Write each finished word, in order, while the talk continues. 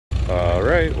All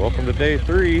right, welcome to day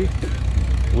 3.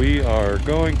 We are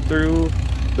going through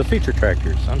the feature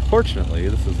tractors. Unfortunately,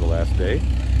 this is the last day,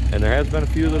 and there has been a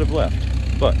few that have left,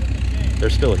 but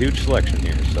there's still a huge selection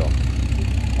here. So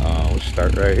we'll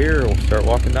start right here. We'll start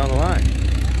walking down the line.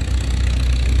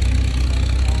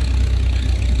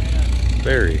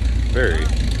 Very, very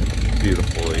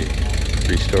beautifully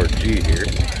restored G here.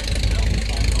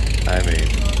 I mean,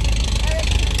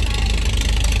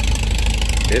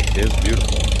 it is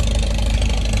beautiful.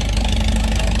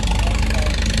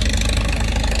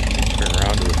 Turn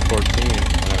around to the 14.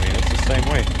 I mean, it's the same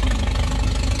way.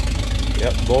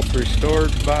 Yep, both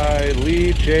restored by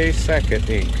Lee J. Sackett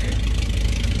Inc.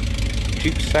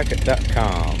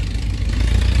 Jeepsackett.com.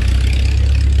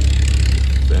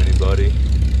 Is anybody?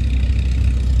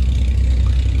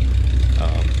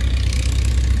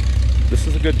 This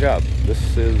is a good job.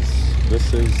 This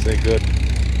is a good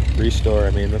restore. I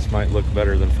mean, this might look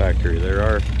better than factory. There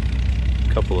are a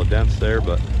couple of dents there,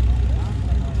 but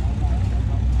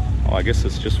oh, I guess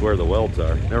it's just where the welds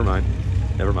are. Never mind.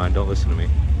 Never mind. Don't listen to me.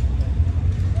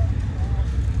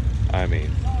 I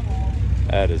mean,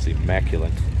 that is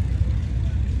immaculate.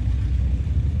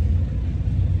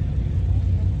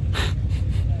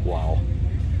 Wow.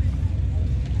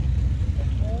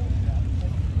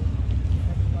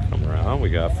 Come around. We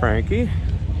got Frankie.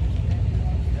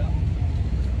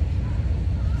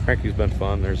 Frankie's been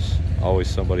fun. There's always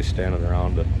somebody standing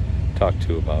around to talk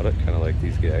to about it, kind of like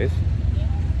these guys.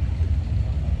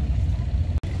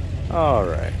 All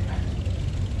right.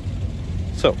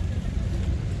 So,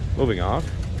 moving on.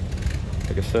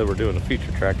 Like I said, we're doing the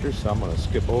feature tractors, so I'm going to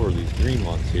skip over these green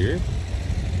ones here.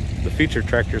 The feature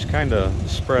tractors kind of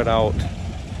spread out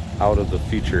of the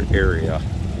feature area.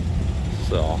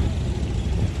 So,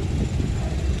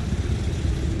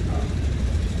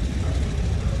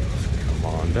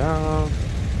 down.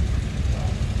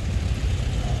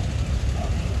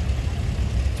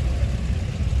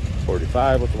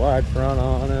 .45 with the wide front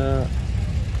on it.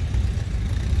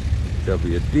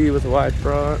 WD with a wide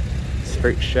front.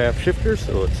 Straight shaft shifter,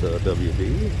 so it's a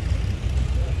WD.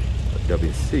 A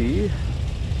WC.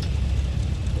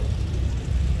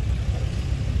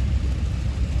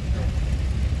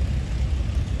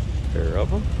 Pair of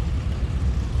them.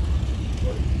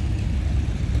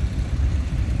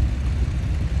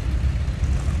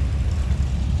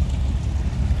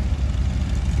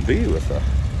 B with a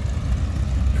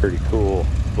pretty cool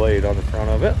blade on the front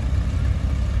of it.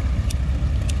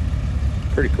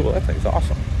 Pretty cool. That thing's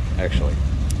awesome, actually.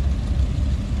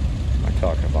 I'm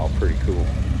talking about pretty cool.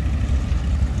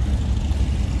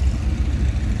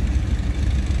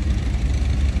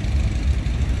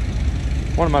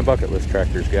 One of my bucket list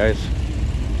tractors, guys.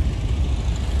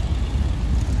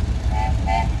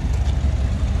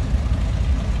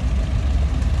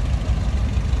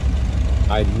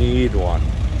 I need one.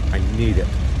 I need it.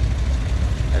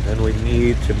 And then we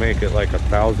need to make it like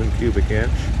 1,000 cubic inch,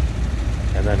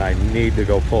 and then I need to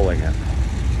go pulling it.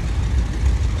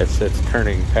 It's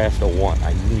turning past a 1.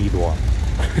 I need one.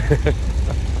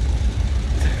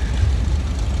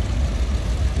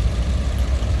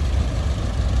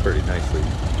 Pretty nicely.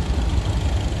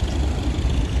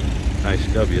 Nice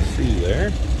WC there.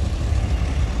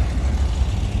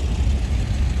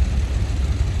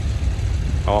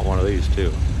 I want one of these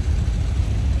too.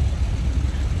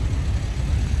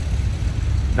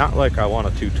 Not like I want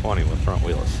a 220 with front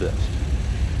wheel assist.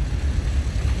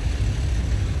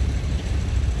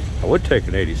 I would take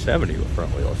an 80/70 with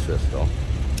front wheel assist though.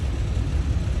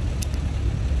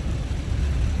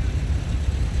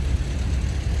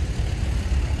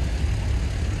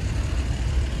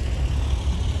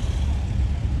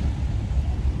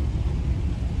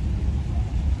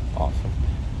 Awesome.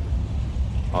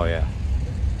 Oh yeah.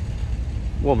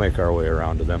 We'll make our way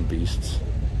around to them beasts.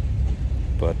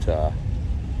 But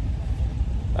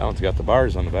that one's got the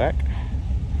bars on the back.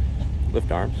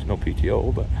 Lift arms, no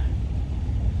PTO, but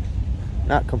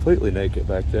not completely naked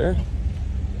back there.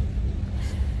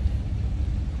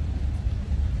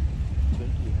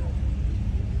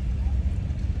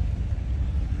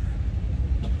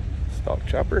 Stock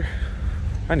chopper.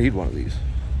 I need one of these.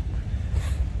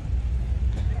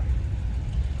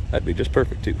 That'd be just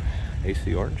perfect too.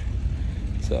 AC orange.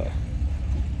 It's oh,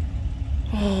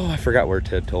 I forgot where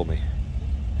Ted told me.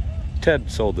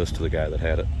 Ted sold this to the guy that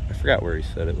had it. I forgot where he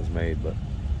said it was made, but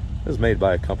it was made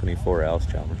by a company for Alice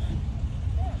Chalmers.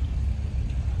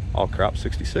 All crop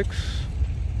 66.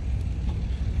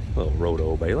 Little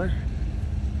roto baler.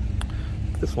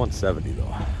 This 170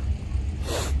 though.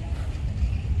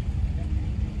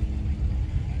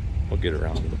 We'll get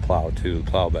around to the plow too.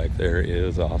 The plow back there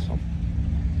is awesome.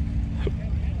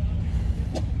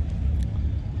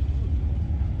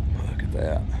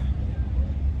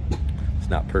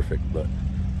 not perfect, but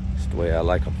it's the way I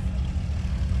like them.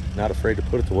 Not afraid to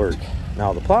put it to work.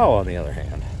 Now the plow, on the other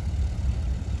hand,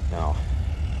 now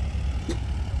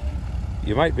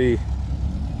you might be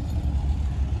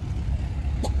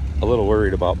a little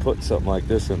worried about putting something like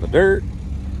this in the dirt,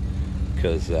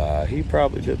 because he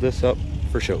probably did this up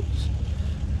for shows.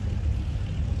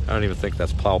 I don't even think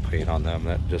that's plow paint on them.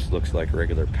 That just looks like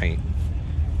regular paint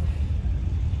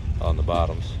on the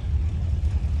bottoms.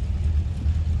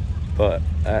 But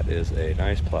that is a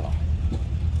nice plow.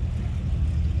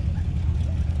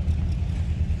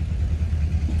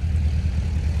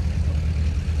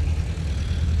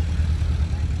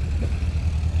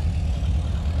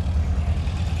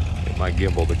 Get my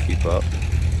gimbal to keep up.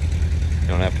 You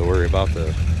don't have to worry about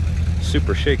the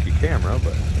super shaky camera,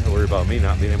 but you don't worry about me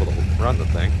not being able to run the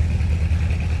thing.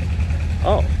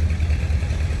 Oh.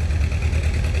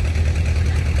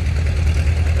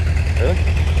 Really?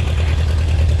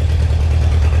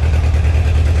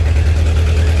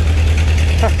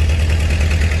 Huh.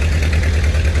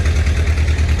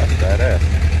 That's badass.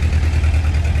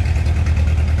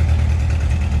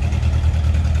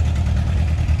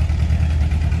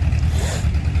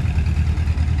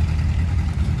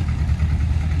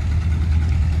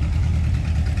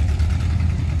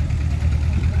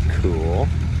 Cool.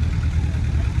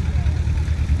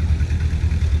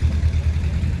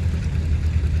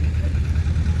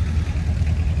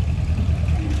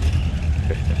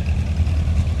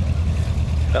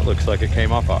 That looks like it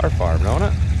came off of our farm, don't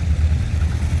it?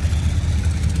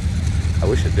 I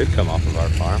wish it did come off of our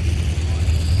farm.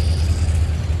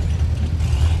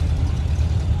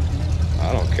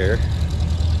 I don't care.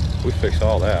 We fixed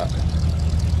all that.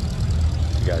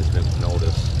 You guys didn't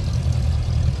notice.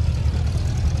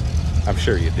 I'm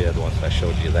sure you did once I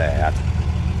showed you that.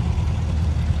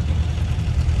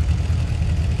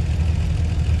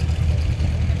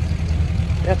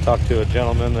 Yeah, talked to a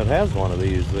gentleman that has one of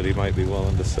these that he might be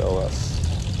willing to sell us.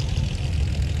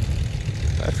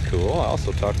 That's cool. I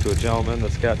also talked to a gentleman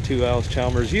that's got 2 Alice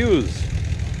Chalmers used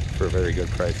for a very good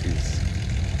price. He's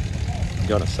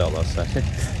gonna sell us, I think.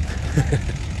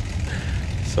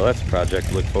 So that's a project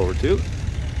to look forward to.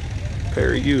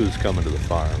 Pair of used coming to the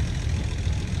farm.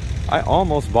 I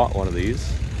almost bought one of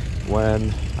these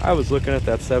when I was looking at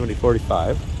that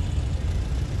 7045.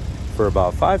 For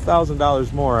about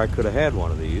 $5,000 more, I could have had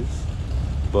one of these,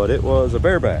 but it was a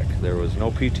bareback. There was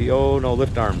no PTO, no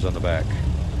lift arms on the back.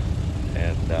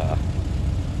 And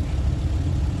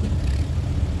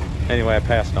anyway, I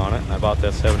passed on it, and I bought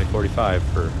that 7045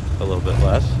 for a little bit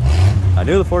less. I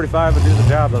knew the 45 would do the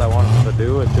job that I wanted them to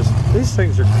do. It just, these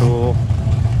things are cool.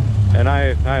 And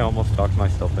I almost talked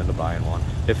myself into buying one.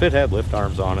 If it had lift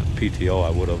arms on it, PTO, I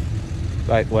would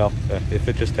have. Well, if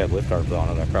it just had lift arms on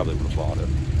it, I probably would have bought it,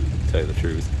 to tell you the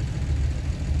truth.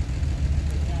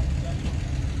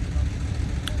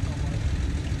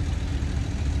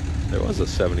 There was a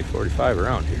 7045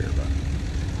 around here, but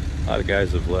a lot of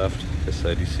guys have left. Like I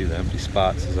said, you see the empty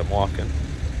spots as I'm walking.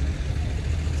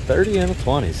 30 and a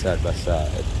 20 side by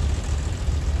side.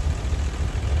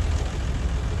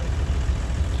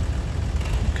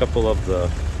 Couple of the,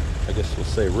 I guess we'll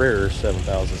say, rarer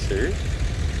 7000 series.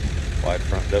 Wide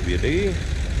front WD,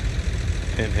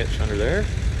 pin hitch under there.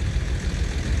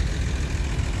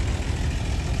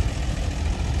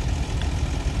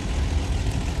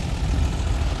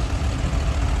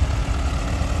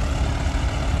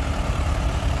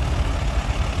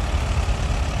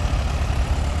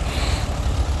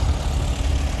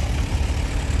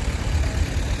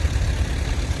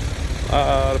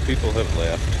 A lot of people have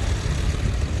left.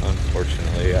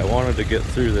 Unfortunately, I wanted to get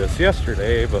through this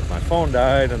yesterday, but my phone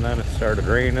died, and then it started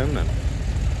raining, and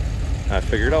I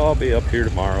figured, oh, I'll be up here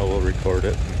tomorrow, we'll record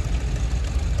it.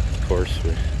 And of course,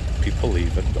 with people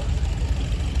leaving, but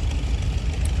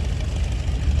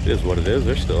it is what it is.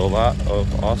 There's still a lot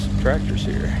of awesome tractors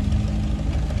here.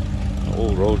 An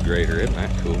old road grader, isn't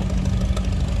that cool?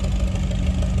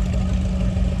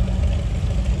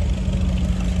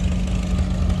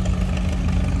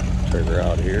 Turn her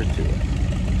out here to a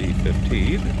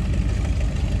D15.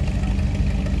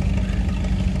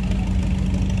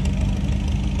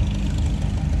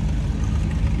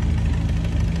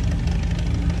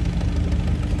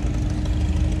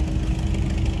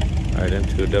 Right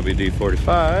into a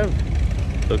WD-45,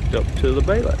 hooked up to the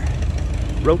baler,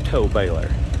 roto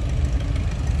baler.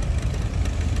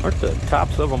 Aren't the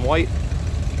tops of them white?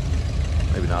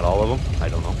 Maybe not all of them, I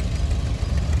don't know.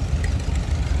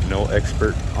 No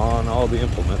expert on all the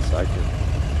implements. I can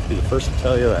be the first to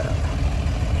tell you that.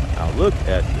 Now look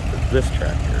at this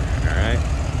tractor, all right?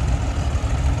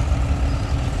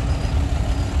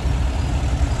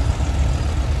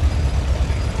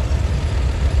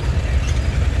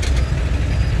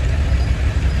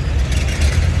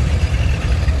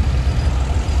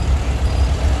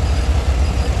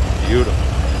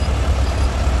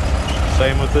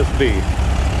 Same with this B.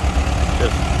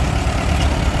 Just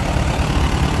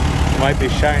might be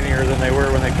shinier than they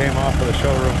were when they came off of the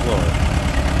showroom floor.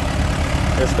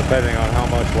 Just depending on how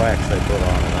much wax they put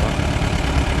on it, huh?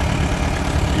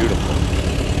 Beautiful.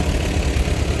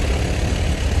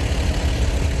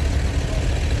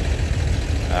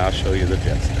 I'll show you the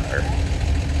Jetstar.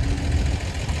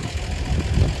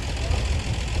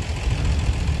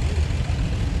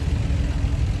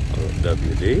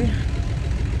 WD.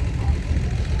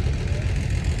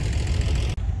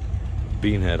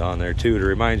 Beanhead on there too to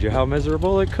remind you how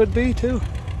miserable it could be too.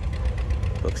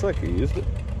 Looks like he used it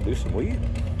to do some weed.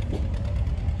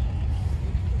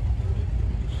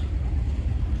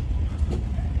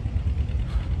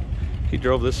 He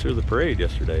drove this through the parade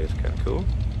yesterday. It's kind of cool.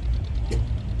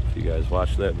 If you guys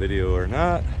watched that video or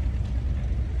not,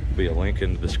 there'll be a link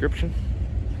in the description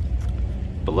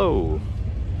below.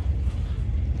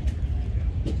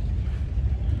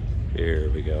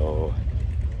 Here we go.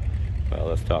 Well,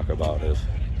 let's talk about this.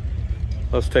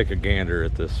 Let's take a gander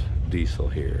at this diesel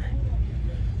here.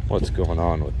 What's going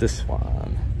on with this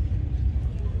one?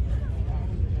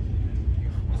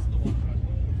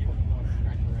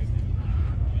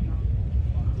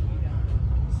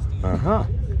 Uh-huh.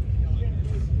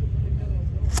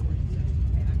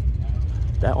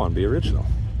 That one be original.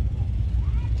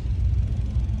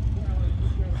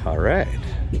 All right.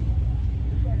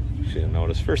 Should have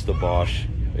noticed first the Bosch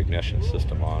ignition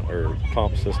system on, or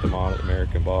pump system on it,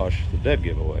 American Bosch, the dead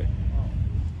giveaway.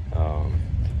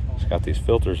 It's got these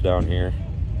filters down here.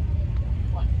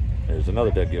 There's another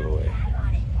dead giveaway.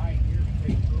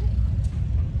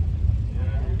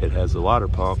 It has the water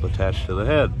pump attached to the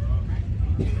head.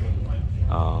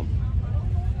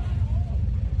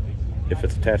 If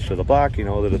it's attached to the block, you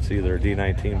know that it's either a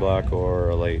D19 block or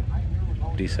a late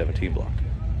D17 block.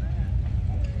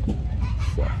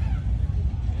 So,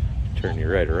 turn you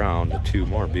right around to two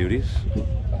more beauties.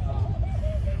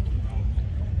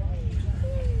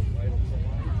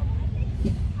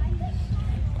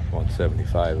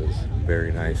 $175 is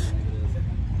very nice,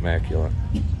 immaculate.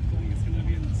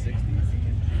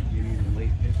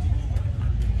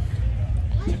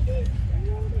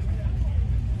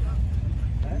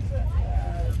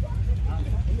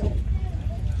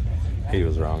 He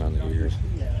was wrong on the ears.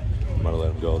 I'm gonna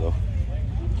let him go though.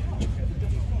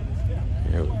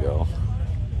 Here we go.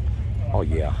 Oh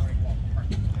yeah.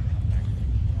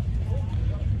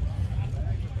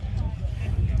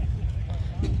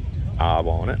 I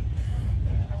want it.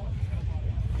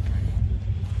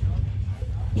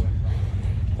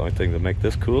 The only thing to make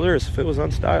this cooler is if it was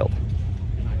unstyled.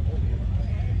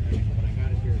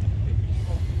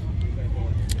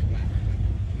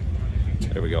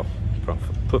 There we go.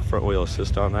 Put front wheel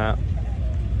assist on that.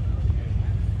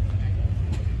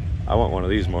 I want one of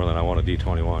these more than I want a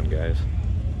D21, guys.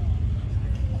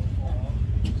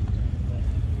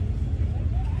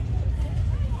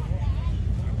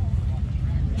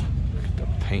 Look at the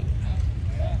paint.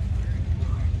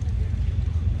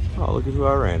 Oh, look at who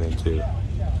I ran into.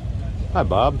 Hi,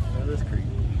 Bob.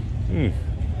 Yeah.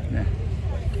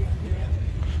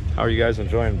 How are you guys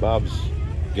enjoying Bob's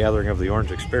gathering of the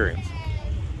orange experience?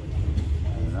 I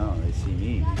don't know, they see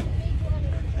me.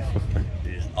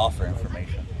 They just offer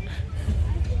information.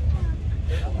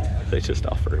 They just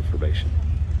offer information.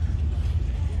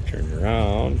 Turn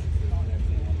around.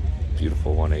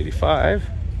 Beautiful 185.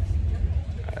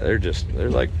 They're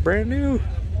like brand new.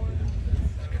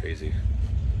 It's crazy.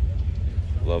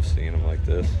 Love seeing them like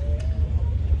this.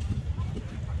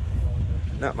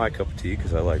 Not my cup of tea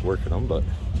because I like working them, but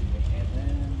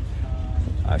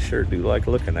I sure do like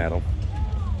looking at them.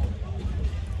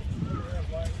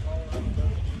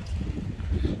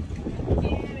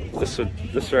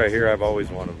 This right here, I've always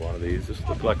wanted one of these. This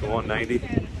looks like a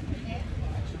 190.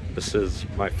 This is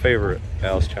my favorite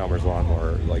Alice Chalmers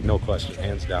lawnmower, like no question,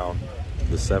 hands down,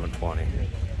 the 720.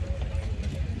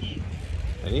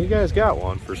 And you guys got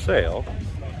one for sale,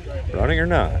 running or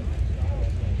not.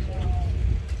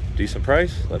 Decent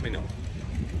price? Let me know.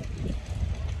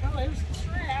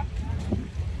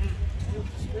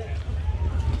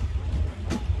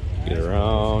 Get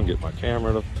around, get my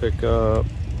camera to pick up.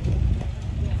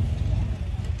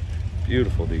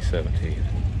 Beautiful D17.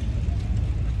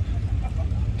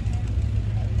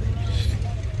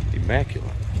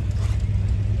 Immaculate.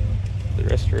 The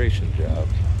restoration job.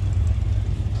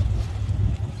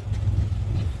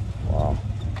 Wow.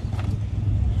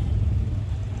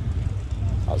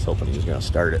 I was hoping he was going to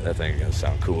start it. That thing is going to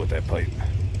sound cool with that pipe.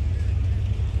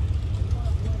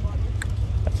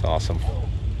 That's awesome.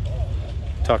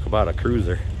 Talk about a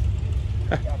cruiser.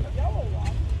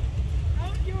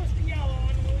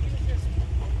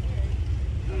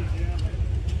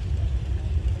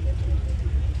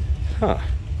 Huh.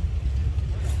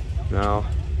 Now,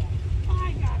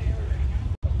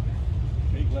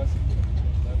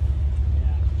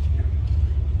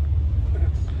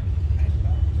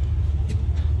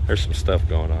 there's some stuff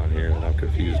going on here that I'm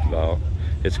confused about.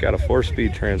 It's got a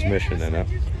 4-speed transmission in it,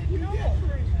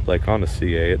 like on the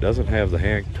CA. It doesn't have the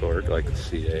hand torque like the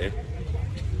CA.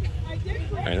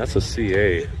 I mean, that's a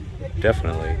CA,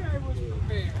 definitely.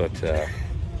 But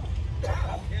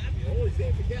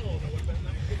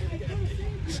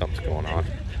something's going on.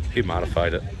 He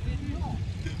modified it.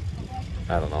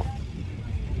 I don't know.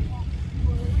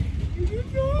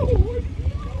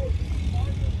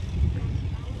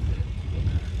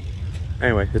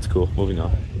 Anyway, it's cool. Moving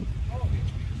on.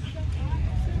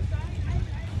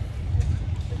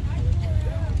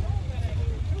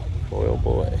 Boy, oh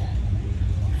boy.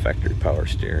 Factory power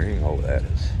steering. Oh, that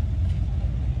is...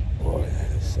 Boy,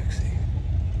 that is sexy.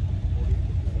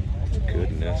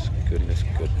 Goodness, goodness,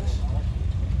 goodness.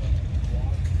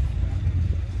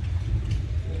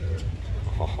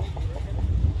 Oh,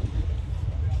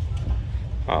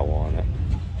 I want it.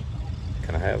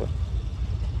 Can I have it?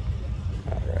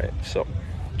 Alright, so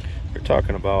we're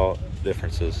talking about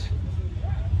differences.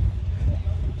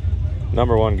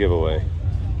 Number 1 giveaway.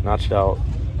 Notched out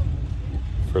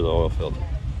for the oil filter.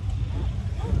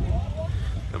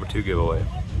 Number 2 giveaway.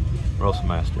 Rosa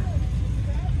Master.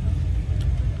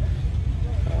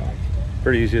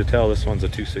 Pretty easy to tell this one's a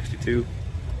 262.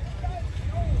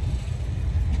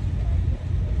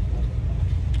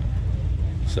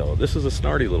 So this is a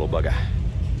snarty little bugger.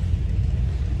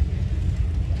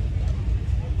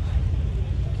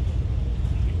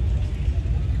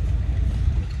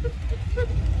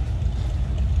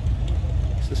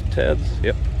 Is this Ted's?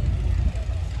 Yep.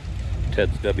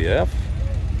 Ted's WF.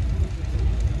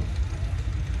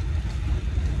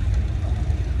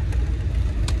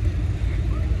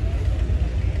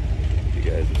 You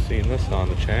guys have seen this on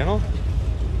the channel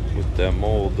with them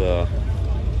old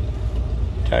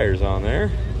tires on there.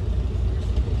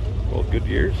 Old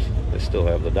Goodyears. They still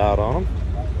have the dot on them.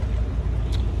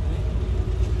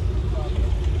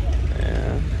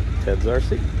 And Ted's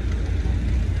RC.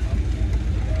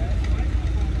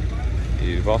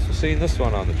 You've also seen this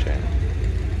one on the channel.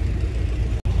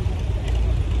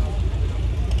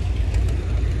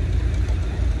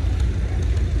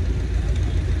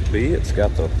 B, it's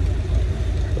got the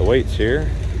weights here.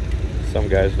 Some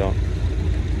guys don't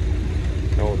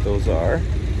know what those are.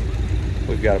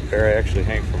 We've got a pair I actually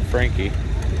hang from Frankie.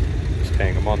 Just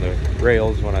hang them on the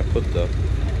rails when I put the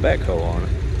backhoe on it.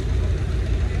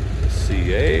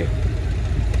 CA.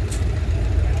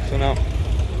 So now,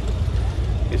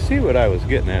 you see what I was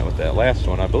getting at with that last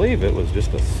one. I believe it was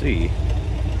just a C.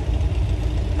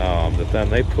 But then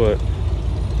they put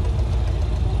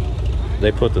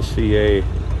the CA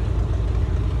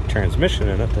transmission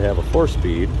in it to have a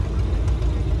 4-speed.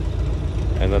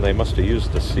 And then they must have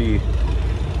used the C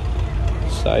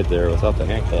side there without the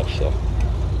handcuffs, so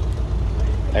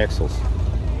axles.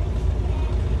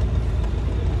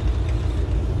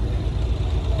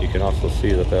 You can also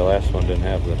see that last one didn't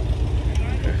have the...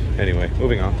 Anyway,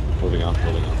 moving on.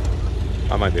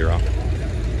 I might be wrong.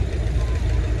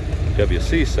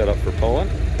 WC set up for pulling.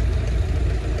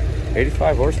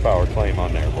 85 horsepower claim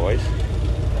on there, boys.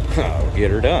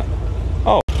 Get her done.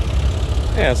 Oh,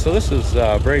 yeah, so this is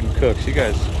Braden Cooks. You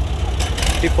guys,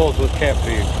 he pulls with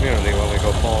Captain Community when we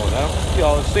go pulling. You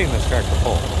all have seen this tractor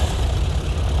pull.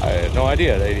 I had no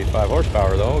idea at 85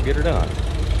 horsepower though. Get her done.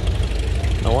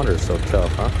 No wonder it's so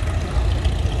tough, huh?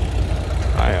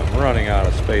 I am running out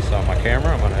of space on my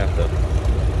camera. I'm gonna have to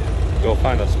go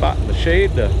find a spot in the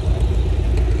shade to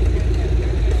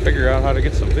figure out how to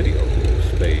get some video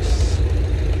space.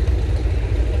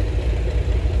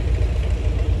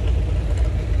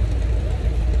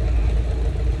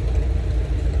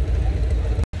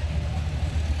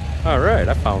 Alright,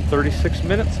 I found 36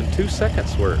 minutes and 2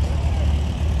 seconds worth.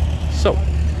 So,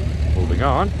 moving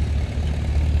on.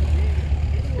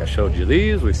 I showed you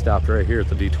these. We stopped right here at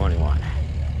the D21.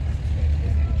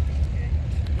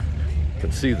 You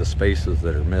can see the spaces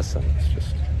that are missing. It's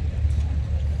just...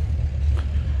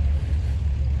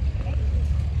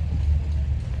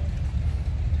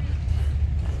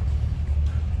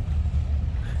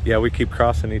 Yeah, we keep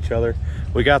crossing each other.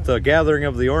 We got the Gathering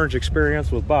of the Orange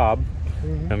experience with Bob.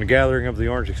 Mm-hmm. And the Gathering of the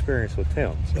Orange experience with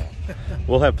Tim. So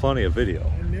we'll have plenty of video.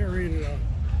 I narrated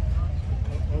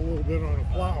a little bit on a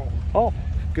plow. Oh,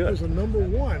 good. There's a number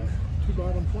 1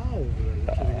 two-bottom plow over there,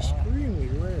 which is extremely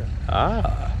rare.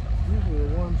 Ah. Usually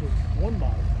the ones with one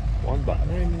bottom. One bottom.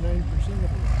 99% of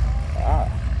them. Ah.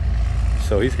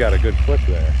 So he's got a good clip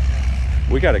there.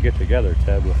 We got to get together,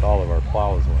 Ted, with all of our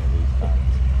plows one of these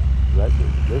times.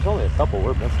 There's only a couple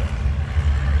we're missing.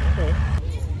 Okay.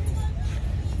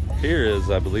 Here is,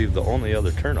 I believe, the only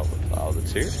other turnover plow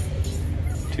that's here.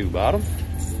 2 bottom.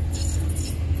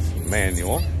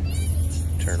 Manual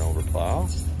turnover plow.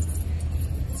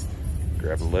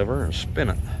 Grab the lever and spin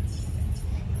it.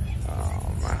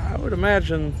 I would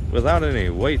imagine, without any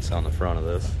weights on the front of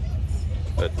this,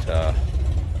 that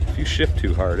if you shift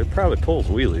too hard, it probably pulls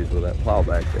wheelies with that plow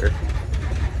back there.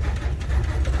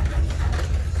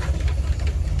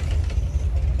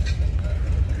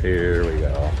 Here we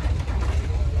go.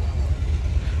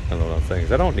 And one of the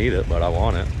things, I don't need it, but I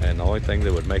want it. And the only thing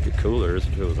that would make it cooler is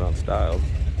if it was unstyled.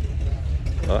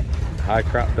 But high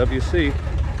crop WC.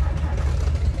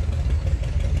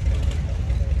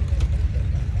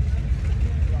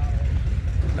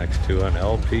 Next to an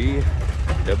LP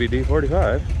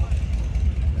WD-45.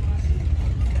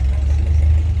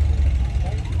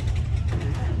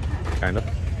 Kind of.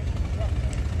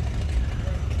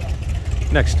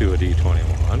 Next to a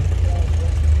D21.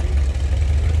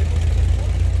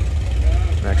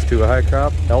 Next to a high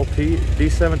crop LP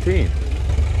D17.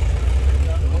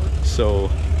 So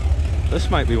this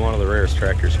might be one of the rarest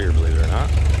tractors here, believe it or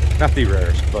not. Not the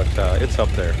rarest, but it's up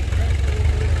there.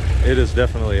 It is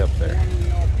definitely up there.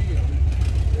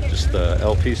 Just the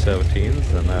LP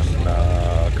 17s, and then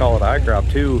call it high crop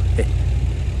too.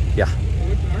 Yeah,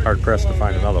 hard pressed to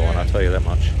find another one, I'll tell you that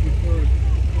much.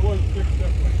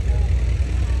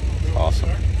 Awesome.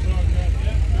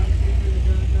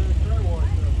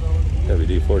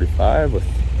 WD-45 with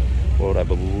what I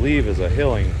believe is a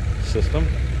hilling system.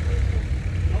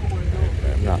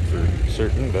 I'm not for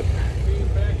certain, but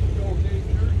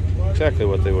exactly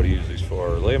what they would have used these for.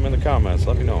 Lay them in the comments,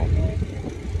 let me know.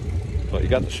 But you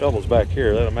got the shovels back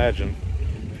here. I'd imagine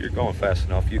if you're going fast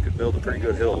enough, you could build a pretty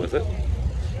good hill with it.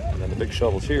 And then the big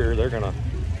shovels here, they're gonna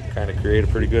kind of create a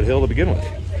pretty good hill to begin with.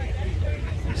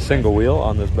 Single wheel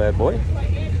on this bad boy.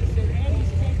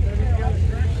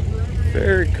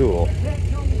 Very cool.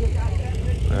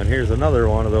 And here's another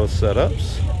one of those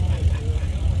setups.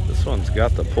 This one's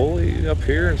got the pulley up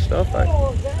here and stuff.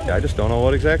 I just don't know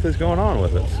what exactly is going on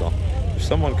with it. So if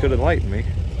someone could enlighten me.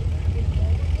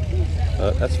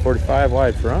 That's 45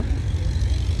 wide front.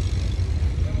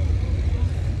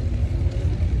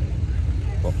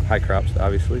 Well, high crops,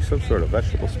 obviously, some sort of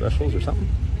vegetable specials or something.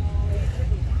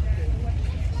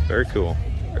 Very cool,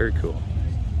 very cool.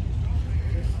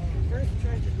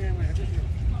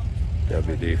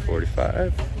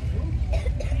 WD-45.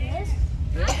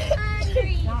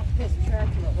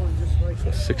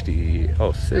 So 60, oh,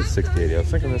 it says 6080. I was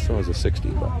thinking this one was a 60,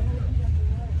 but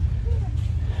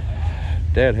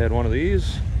Dad had one of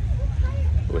these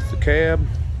with the cab.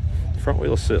 Front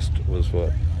wheel assist was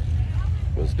what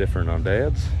was different on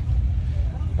Dad's.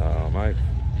 I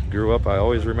grew up, I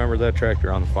always remembered that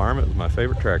tractor on the farm. It was my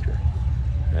favorite tractor.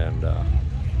 And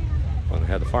when I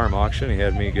had the farm auction, he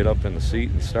had me get up in the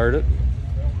seat and start it.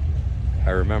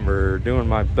 I remember doing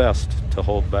my best to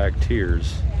hold back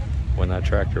tears when that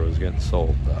tractor was getting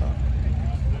sold.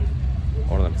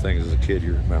 One of them things as a kid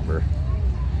you remember.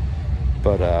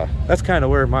 But that's kind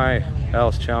of where my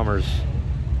Alice Chalmers,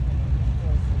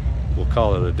 we'll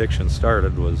call it addiction,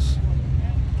 started, was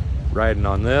riding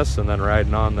on this and then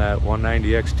riding on that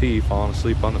 190 XT, falling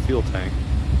asleep on the fuel tank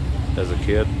as a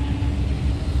kid.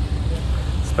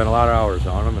 Spent a lot of hours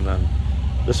on them, and then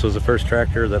this was the first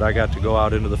tractor that I got to go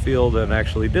out into the field and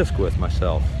actually disc with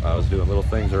myself. I was doing little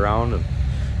things around, and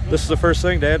this is the first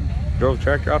thing. Dad drove the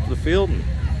tractor out to the field and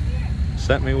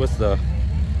sent me with the,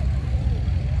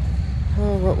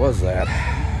 oh, what was that?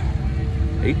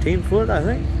 18 foot, I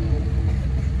think.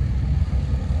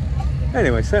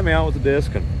 Anyway, sent me out with the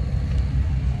disc and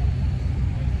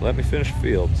let me finish the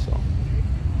field. So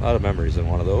a lot of memories in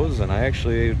one of those. And I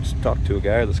actually just talked to a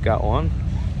guy that's got one,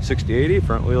 6080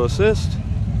 front wheel assist.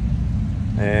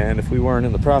 And if we weren't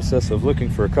in the process of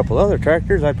looking for a couple other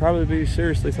tractors, I'd probably be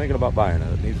seriously thinking about buying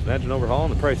it. It needs an engine overhaul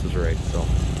and the price is right. So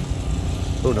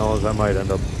who knows, I might end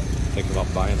up thinking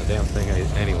about buying the damn thing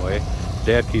anyway.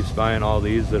 Dad keeps buying all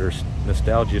these that are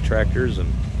nostalgia tractors,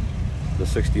 and the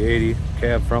 6080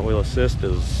 cab front wheel assist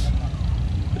is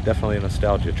definitely a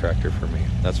nostalgia tractor for me,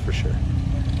 that's for sure.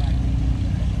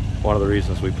 One of the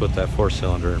reasons we put that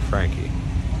 4-cylinder in Frankie.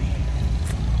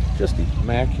 Just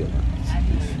immaculate.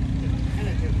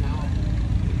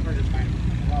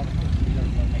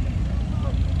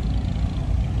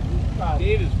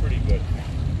 Dave is pretty good.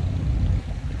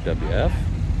 WF.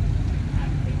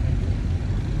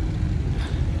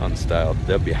 Unstyled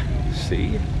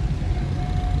WC.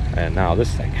 And now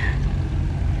this thing.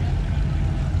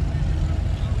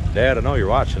 Dad, I know you're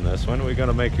watching this. When are we going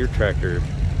to make your tractor,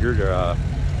 your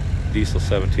diesel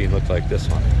 17 looked like this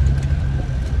one.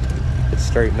 It's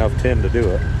straight enough tin to do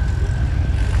it.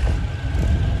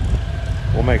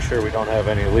 We'll make sure we don't have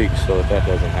any leaks so that that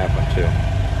doesn't happen too.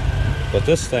 But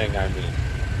this thing, I mean,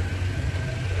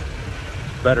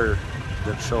 better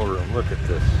than showroom. Look at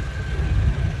this.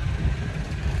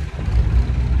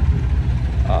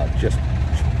 Just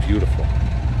beautiful.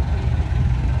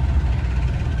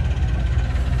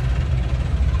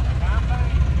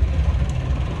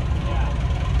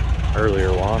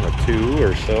 Earlier one, a 2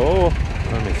 or so.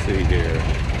 Let me see here.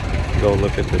 Go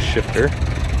look at the shifter.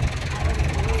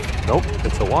 Nope,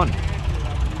 it's a 1.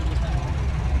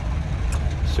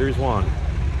 Series 1.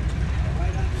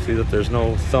 See that there's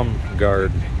no thumb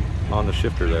guard on the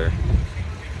shifter there.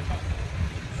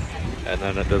 And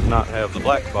then it does not have the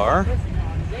black bar.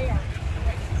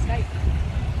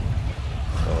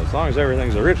 So as long as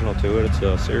everything's original to it, it's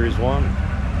a Series 1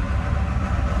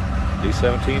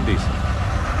 D17 diesel.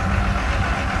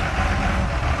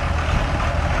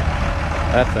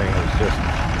 That thing is just,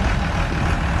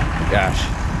 gosh,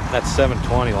 that's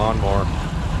 720 lawnmower.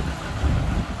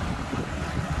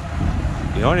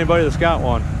 You know anybody that's got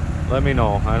one, let me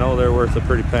know. I know they're worth a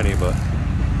pretty penny, but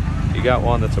you got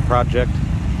one that's a project,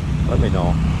 let me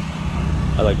know.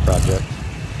 I like projects.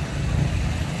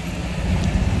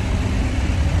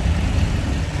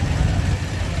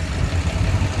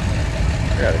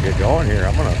 I gotta get going here.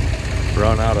 I'm gonna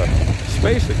run out of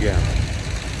space again.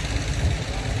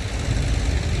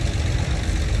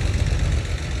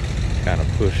 Kind of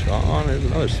push on. There's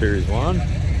another Series 1. No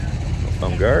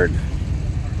thumb guard.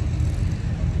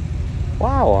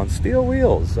 Wow, on steel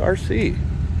wheels. RC.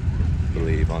 I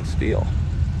believe on steel.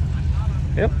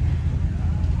 Yep.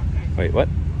 Wait, what?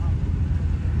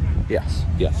 Yes,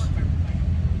 yes.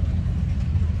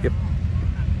 Yep.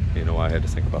 You know why I had to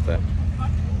think about that.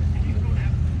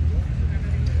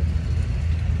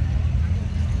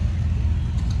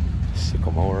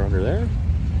 Sickle mower under there.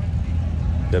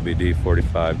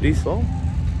 WD-45 diesel.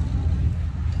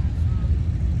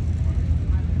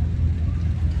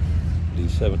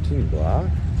 D17 block.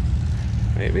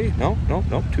 Maybe. No,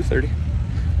 230.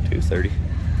 230.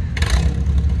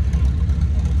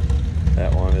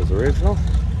 That one is original.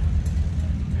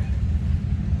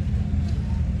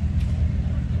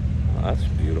 Oh, that's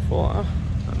beautiful, huh?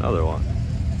 Another one.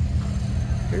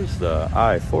 Here's the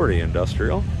I-40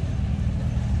 industrial.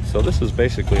 So this is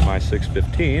basically my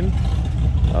 615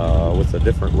 with a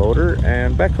different loader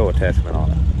and backhoe attachment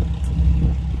on it.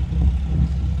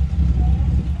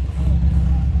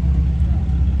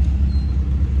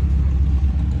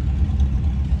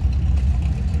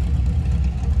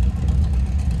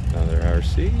 Another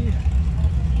RC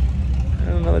and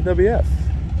another WF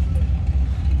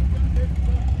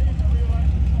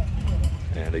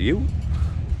and a U.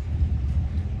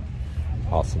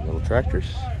 Awesome little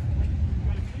tractors.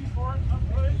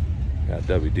 Got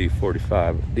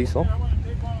WD-45 diesel.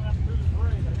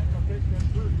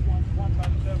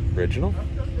 Original.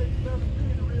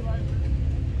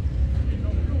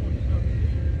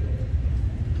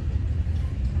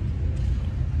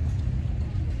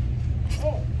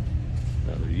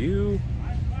 Another U.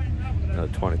 Another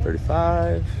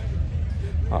 2035.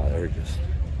 Oh, they're just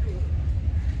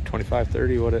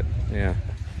 2530. What it? Yeah.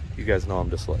 You guys know I'm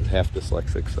just half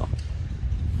dyslexic, so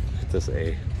look at this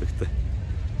A. Look at the.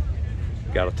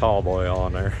 Got a tall boy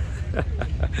on there.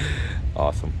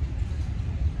 Awesome.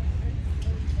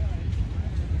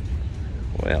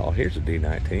 Well, here's a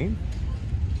D19.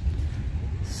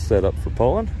 Set up for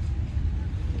pulling.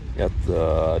 Got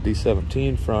the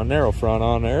D17 front, narrow front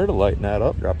on there to lighten that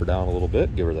up, drop her down a little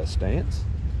bit, give her that stance.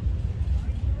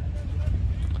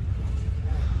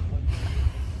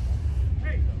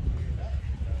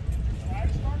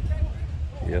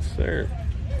 Yes, sir.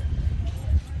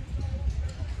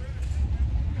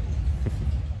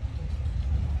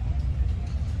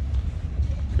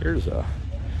 Here's a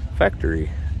factory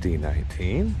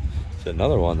D19. It's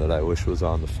another one that I wish was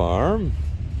on the farm.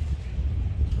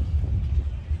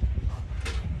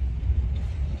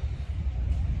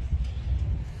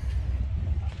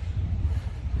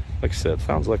 Like I said,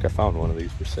 sounds like I found one of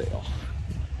these for sale.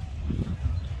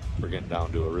 We're getting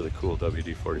down to a really cool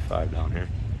WD-45 down here.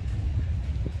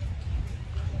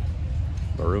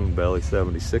 Maroon belly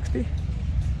 7060.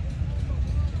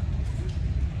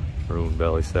 Maroon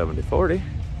belly 7040.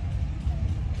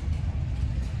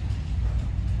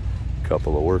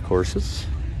 Couple of workhorses.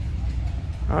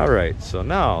 All right, so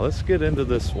now let's get into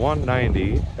this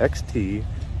 190 XT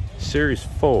Series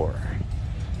 4.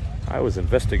 I was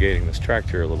investigating this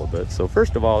tractor a little bit. So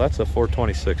first of all, that's a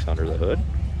 426 under the hood.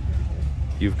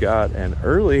 You've got an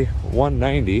early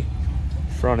 190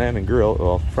 front end and grill,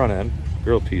 well, front end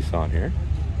grill piece on here.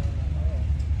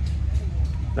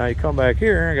 Now you come back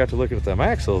here, I got to looking at them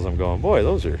axles. I'm going, boy,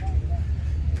 those are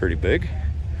pretty big.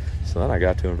 So then I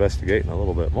got to investigating a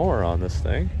little bit more on this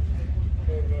thing.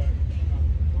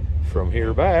 From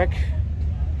here back,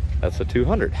 that's a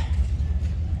 200.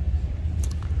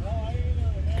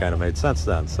 Kind of made sense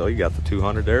then. So you got the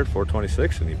 200 there at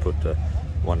 426, and you put the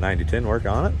 190 tin work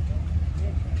on it.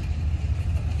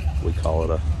 We call it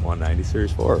a 190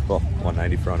 Series 4, well,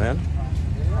 190 front end.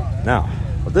 Now,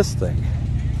 with this thing,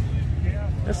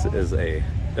 this is a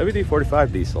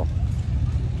WD-45 diesel.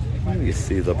 You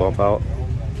see the bump out?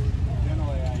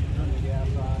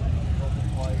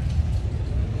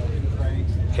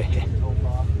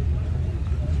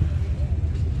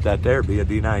 That there be a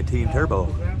D19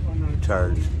 turbo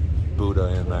charged Buddha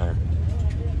in there.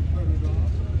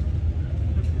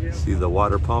 See, the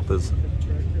water pump is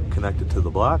connected to the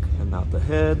block and not the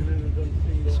head.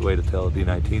 It's a way to tell a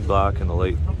D19 block and the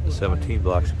late 17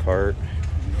 blocks apart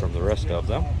from the rest of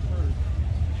them.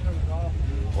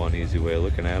 One easy way of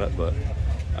looking at it, but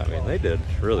I mean, they did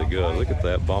really good. Look at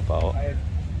that bump out.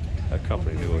 That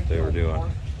company knew what they were doing.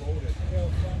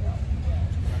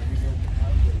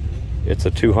 It's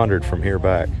a 200 from here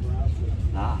back.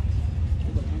 Ah,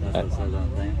 that's what it says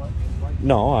on the thing?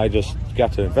 No, I just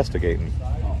got to investigating.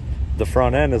 The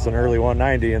front end is an early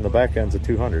 190 and the back end's a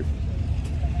 200.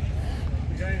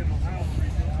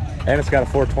 And it's got a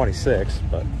 426,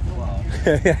 but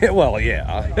well,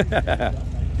 yeah.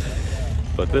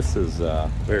 But this is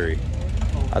very,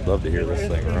 I'd love to hear this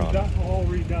thing run. All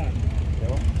redone.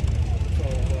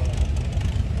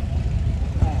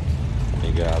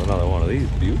 You got another one of these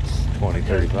Buttes,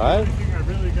 2035. The thing I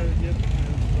really got to get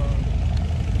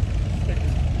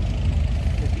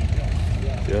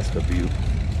is Just a Butte.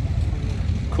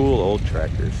 Cool old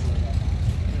tractors.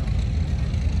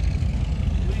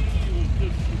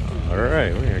 All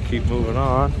right, we're gonna keep moving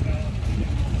on.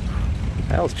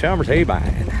 How's Chalmers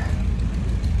Haybine?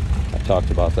 I talked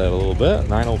about that a little bit.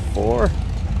 904,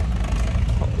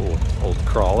 old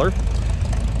crawler.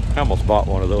 I almost bought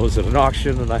one of those at an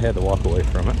auction and I had to walk away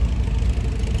from it.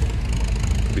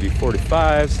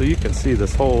 WD-45, so you can see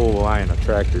this whole line of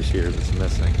tractors here that's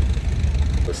missing.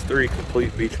 There's 3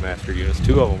 complete Beachmaster units.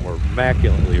 2 of them were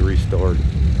immaculately restored.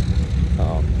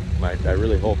 I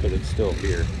really hope that it's still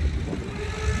here.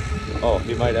 Oh,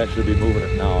 he might actually be moving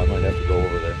it now. I might have to go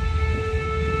over there.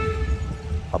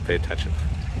 I'll pay attention.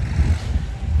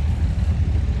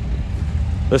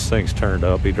 This thing's turned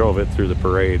up. He drove it through the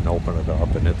parade and opened it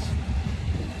up, and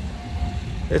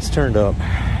it's turned up.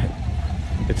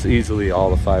 It's easily all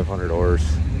the 500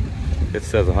 horse. It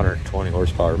says 120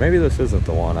 horsepower. Maybe this isn't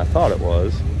the one. I thought it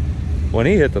was. When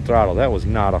he hit the throttle, that was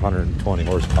not 120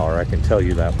 horsepower. I can tell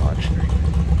you that much.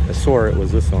 I swore it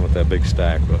was this one with that big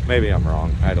stack, but maybe I'm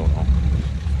wrong. I don't know.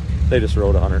 They just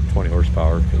wrote 120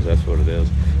 horsepower because that's what it is.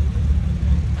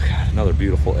 God, another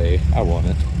beautiful A. I want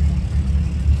it.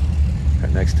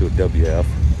 Right next to a WF.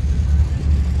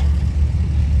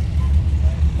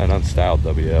 An unstyled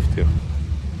WF too.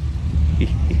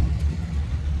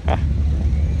 Ah.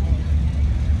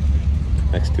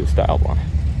 Next to a styled one.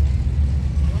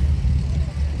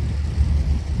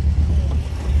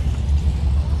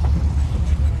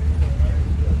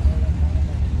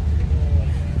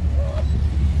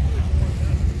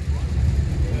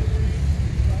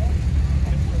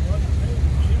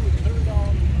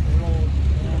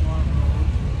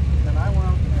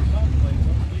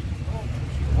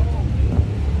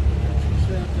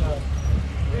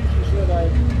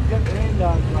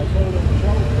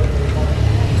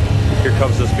 Here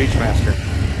comes this Beachmaster.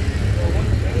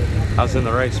 I was in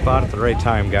the right spot at the right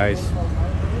time, guys.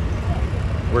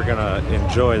 We're gonna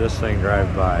enjoy this thing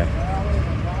drive by.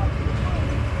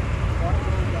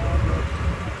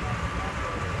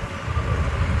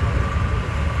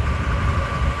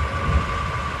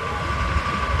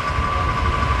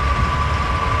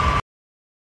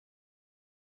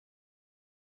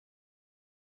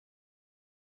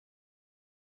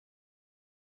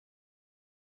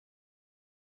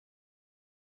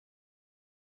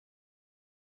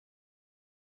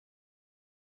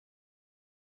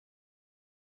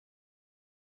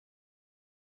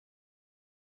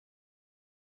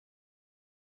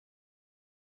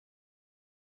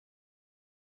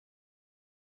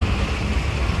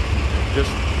 Just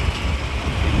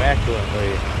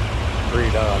immaculately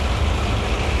redone.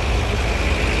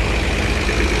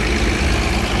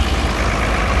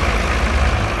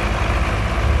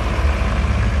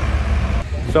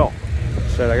 So,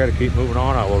 said I got to keep moving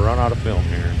on. I will run out of film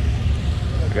here.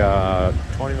 I got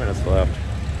 20 minutes left.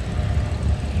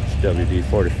 It's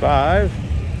WD-45.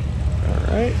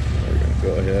 Alright, we're going to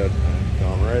go ahead and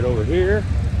come right over here.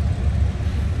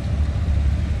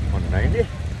 190.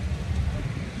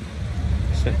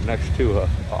 Sitting next to a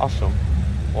awesome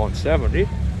 170.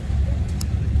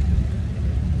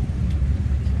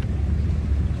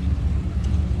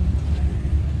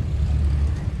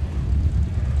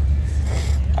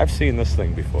 I've seen this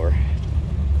thing before.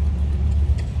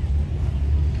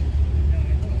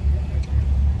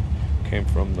 Came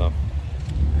from the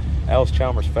Alice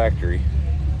Chalmers factory.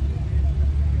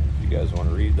 If you guys want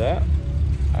to read that,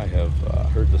 I have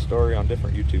heard the story on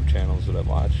different YouTube channels that I've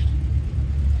watched.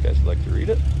 If you guys would like to read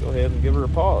it, go ahead and give her a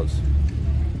pause.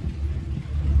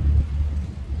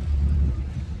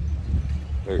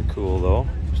 Very cool though.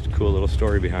 Just a cool little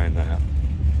story behind that.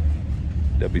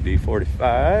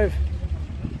 WD-45.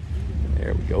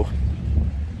 There we go.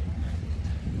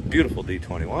 Beautiful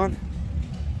D21.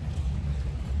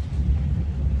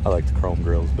 I like the chrome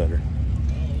grills better.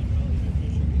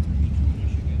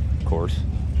 Of course.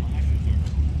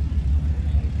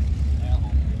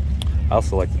 I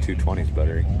also like the 220s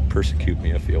better. You can persecute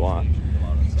me if you want.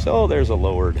 So there's a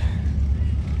lowered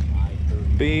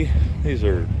B. These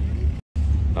are,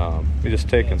 you just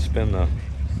take and spin the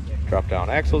drop down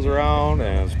axles around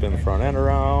and spin the front end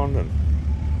around, and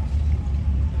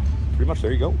pretty much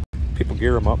there you go. People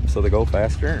gear them up so they go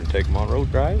faster and take them on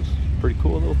road drives. Pretty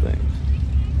cool little things.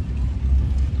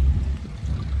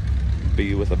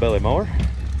 B with a belly mower.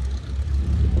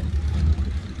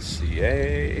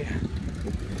 CA.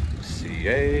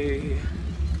 CA.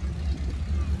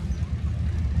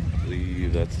 I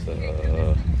believe that's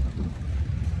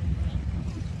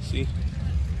C.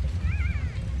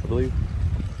 I believe.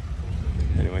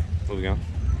 Anyway, moving on.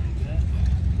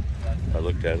 If I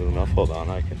looked at it enough, hold on,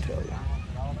 I can tell you.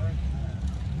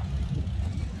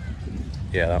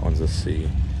 Yeah, that one's a C.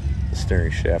 The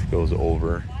steering shaft goes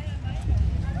over.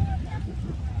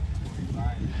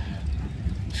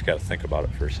 Just got to think about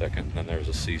it for a second. And then there's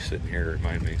a C sitting here to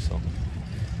remind me, so.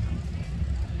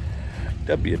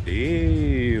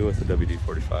 WD with a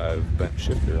WD-45 bent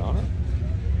shifter on it.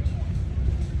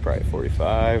 Probably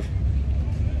 45.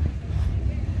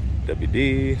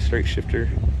 WD, straight shifter.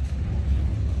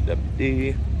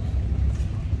 WD.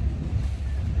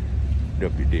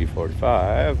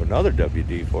 WD-45, another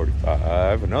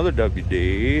WD-45, another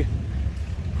WD.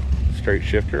 Straight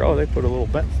shifter. Oh, they put a little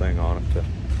bent thing on it to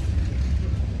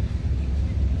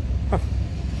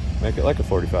make it like a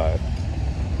 45.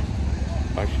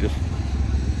 Why don't you just,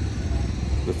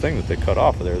 the thing that they cut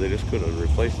off of there, they just could have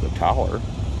replaced the tower.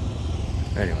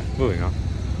 Anyway, moving on.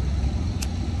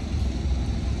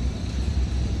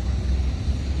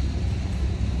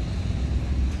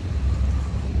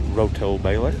 Roto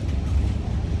baler.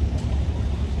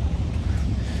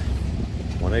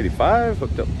 185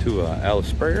 hooked up to a Alice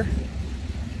sprayer.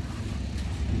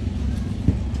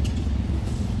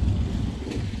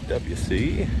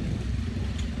 WC.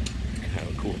 Kind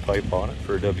of a cool pipe on it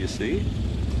for a WC.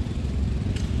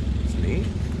 It's neat.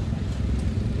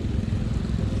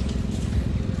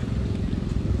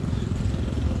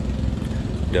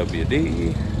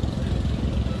 WD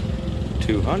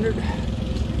 200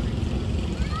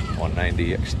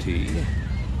 190 XT.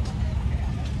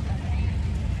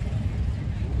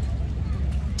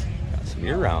 Got some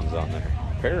year rounds on there,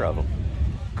 a pair of them.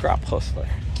 Crop hustler,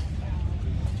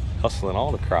 hustling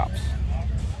all the crops.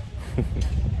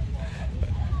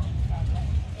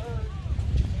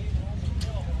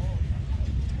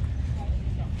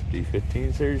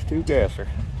 D15 Series 2 gasser.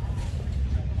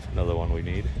 That's another one we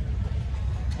need.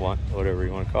 Whatever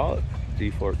you want to call it.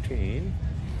 D14.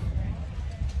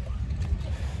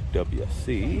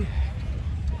 WC.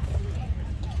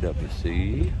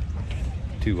 WC.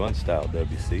 2 unstyled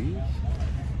WCs.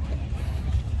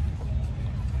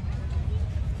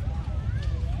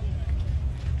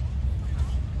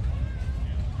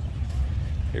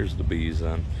 Here's the B's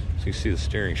then. So you see the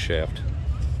steering shaft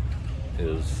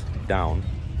is down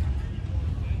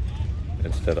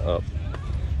instead of up.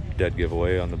 Dead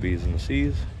giveaway on the B's and the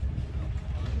C's.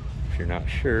 If you're not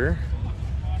sure,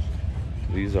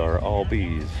 these are all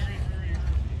B's.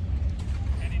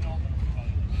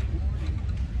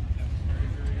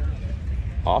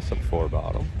 Awesome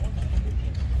 4-bottom.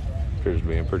 Appears to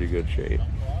be in pretty good shape.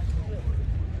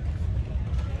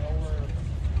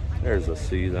 There's a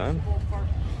C then.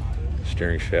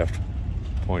 Steering shaft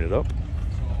pointed up.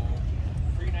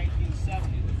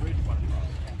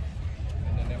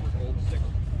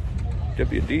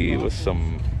 WD with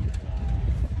some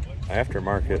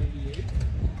aftermarket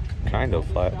kind of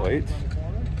flat weights.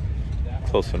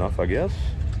 Close enough, I guess.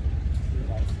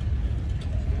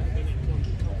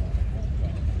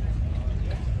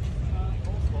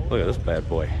 Look at this bad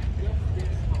boy.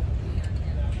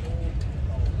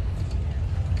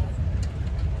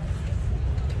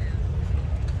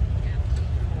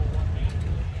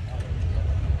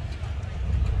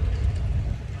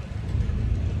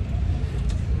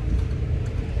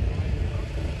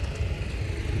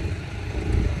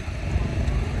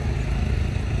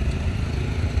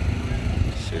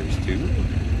 Series 2.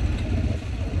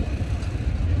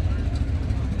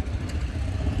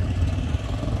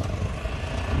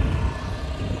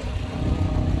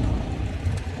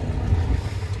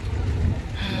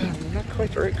 Not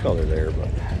quite the right color there, but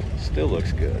still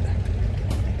looks good.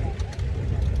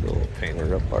 Little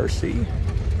painted up RC.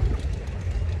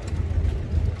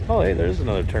 Oh, hey, there's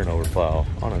another turnover plow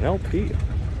on an LP.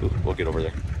 Ooh, we'll get over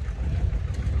there.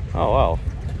 Oh, wow.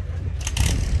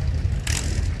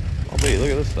 Oh, wait,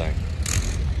 look at this thing.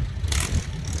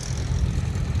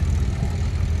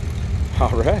 All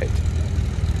right.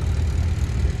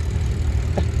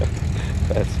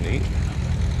 That's neat.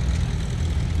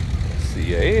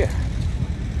 CA.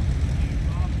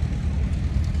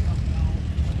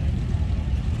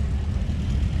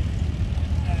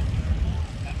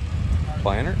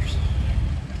 Planners.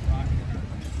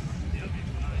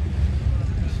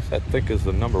 That thick is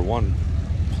the #1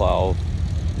 plow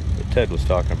that Ted was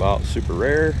talking about. Super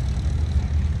rare.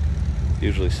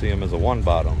 Usually see them as a 1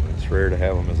 bottom. It's rare to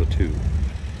have them as a 2.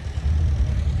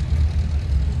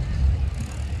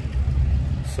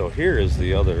 So here is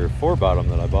the other 4 bottom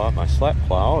that I bought, my slap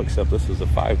plow, except this is a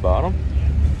 5 bottom.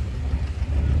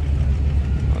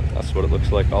 That's what it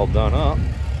looks like all done up.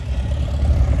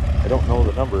 I don't know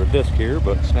the number of disc here,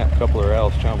 but snap coupler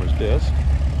Alice Chalmers disc.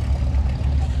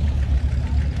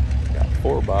 Got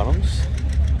 4 bottoms.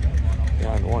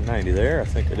 Behind 190 there, I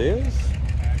think it is.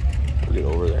 We'll get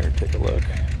over there and take a look.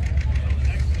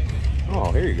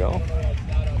 Oh, here you go.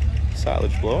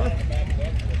 Silage blower.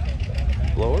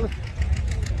 Blower.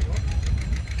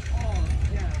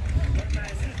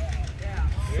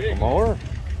 Sickle mower.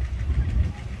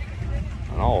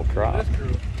 An all crop.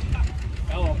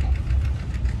 Hello.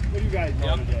 What do you guys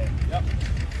know today? Yep.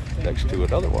 Next to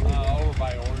another one. Over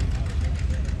by Orange.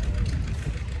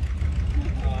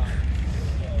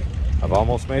 I've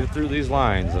almost made it through these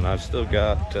lines, and I've still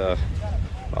got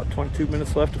about 22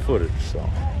 minutes left of footage, so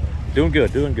doing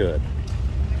good, doing good.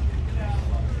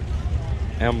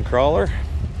 M crawler,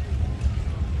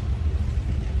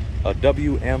 a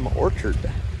WM Orchard.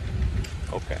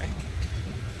 Okay.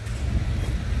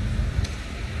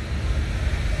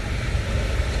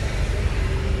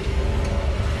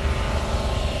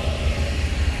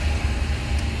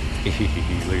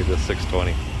 Look at this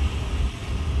 620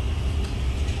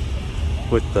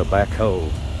 with the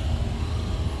backhoe.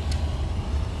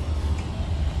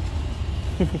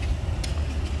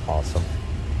 Awesome.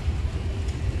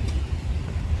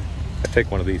 I take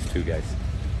one of these too, guys.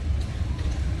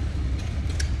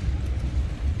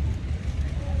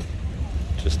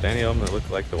 Just any of them that look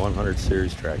like the 100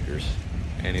 series tractors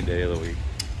any day of the week.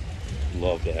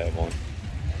 Love to have one.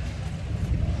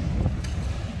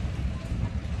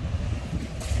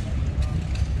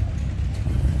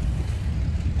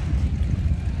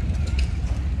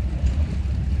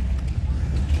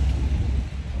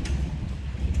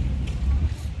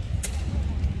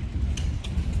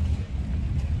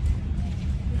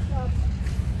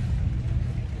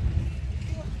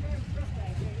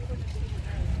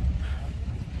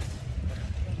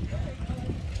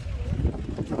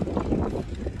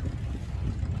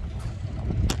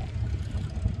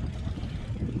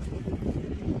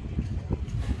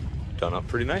 Done up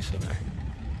pretty nice in there.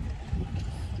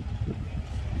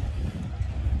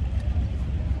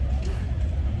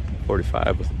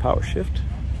 .45 with a power shift.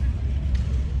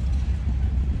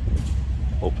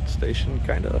 Open station,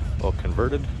 kind of, well,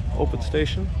 converted open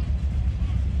station.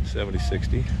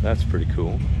 70/60, that's pretty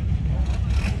cool.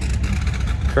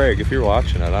 Craig, if you're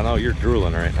watching it, I know you're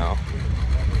drooling right now.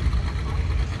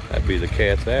 That'd be the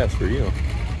cat's ass for you.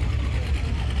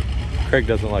 Craig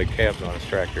doesn't like cabs on his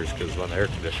tractors because when the air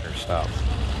conditioner stops,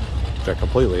 which I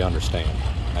completely understand.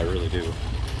 I really do.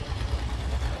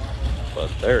 But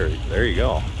there you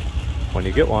go. When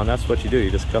you get one, that's what you do.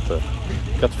 You just cut the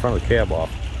front of the cab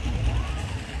off.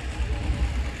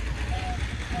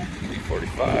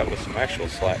 D45 with some actual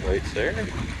slat rates there.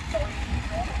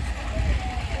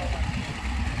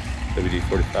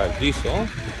 WD-45 diesel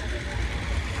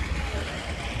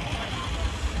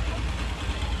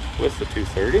with the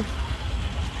 230.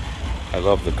 I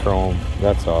love the chrome.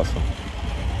 That's awesome.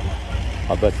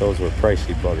 I bet those were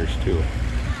pricey buggers too.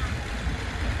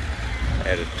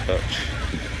 Added touch.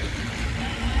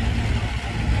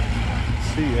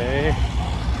 CA.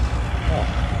 Oh.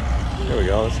 There we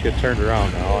go. Let's get turned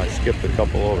around now. I skipped a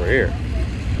couple over here.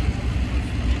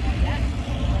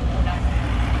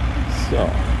 So,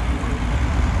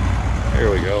 here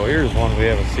we go. Here's one we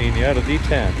haven't seen yet, a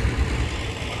D10.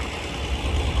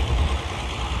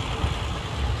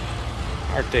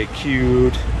 Aren't they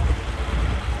cute?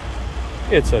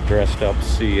 It's a dressed up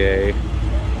CA.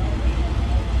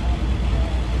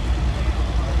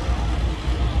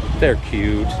 They're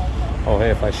cute. Oh,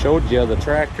 hey, if I showed you the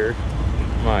tractor,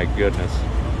 my goodness.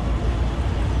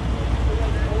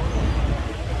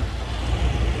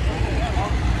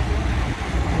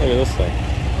 Look at this thing.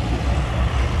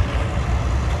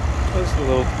 This is a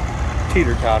little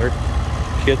teeter-totter.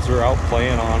 Kids are out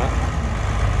playing on it.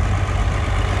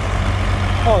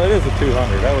 Oh, it is a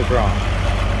 200. I was wrong.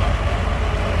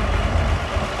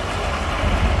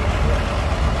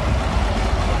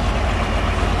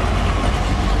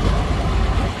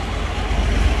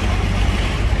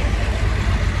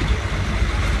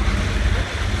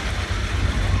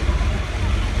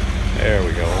 There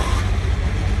we go.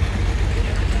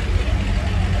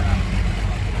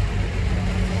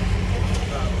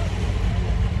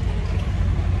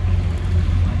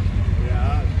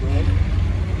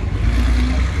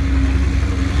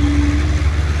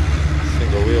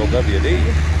 Single wheel WD.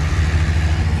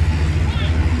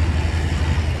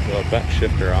 Got a bent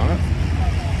shifter on it.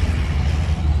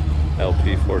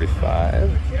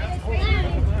 LP45.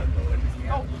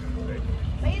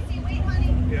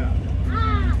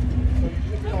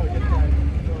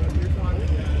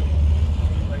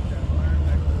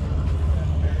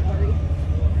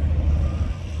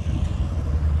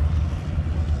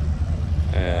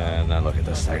 And now look at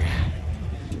this thing.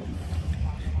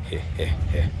 Yeah.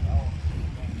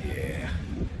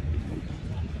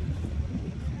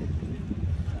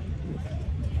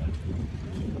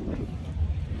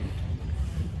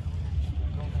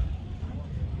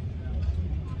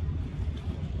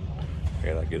 I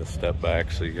gotta get a step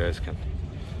back so you guys can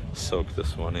soak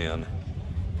this one in.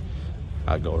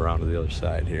 I'll go around to the other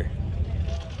side here.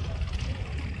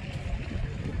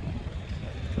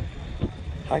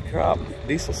 High crop,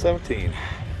 diesel 17.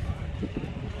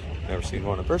 Never seen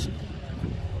one in person.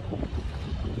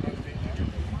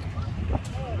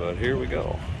 But here we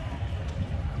go.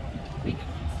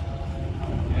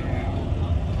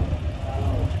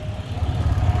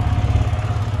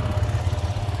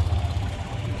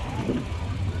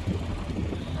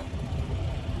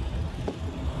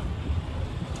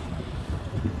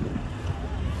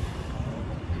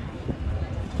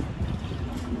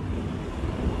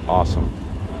 Awesome.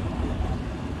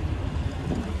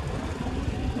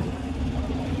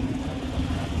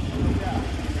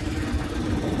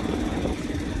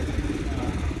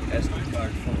 That's my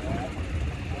card.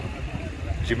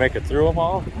 Did you make it through them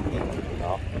all?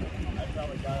 No.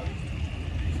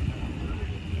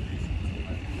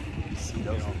 See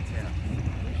those in 10.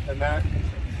 And that,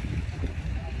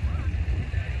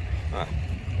 Huh.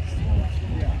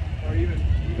 or even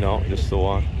No, just the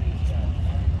one.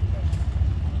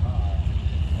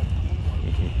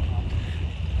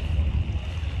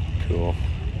 Cool.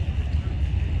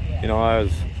 You know,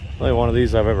 only one of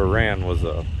these I've ever ran was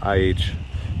a IH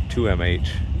 2MH,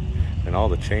 and all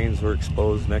the chains were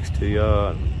exposed next to you,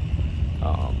 and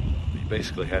you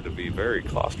basically had to be very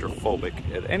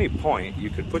claustrophobic. At any point, you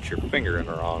could put your finger in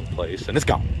the wrong place, and it's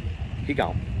gone. He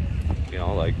gone. You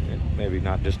know, like maybe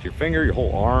not just your finger, your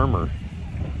whole arm or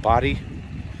body.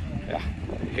 Yeah,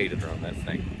 I hated running that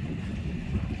thing.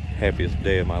 Happiest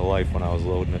day of my life when I was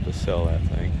loading it to sell that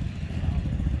thing.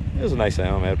 It was a nice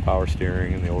M. It had power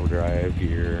steering and the overdrive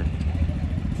gear.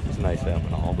 It was a nice M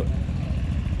and all, but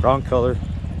wrong color.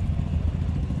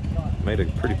 Made a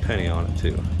pretty penny on it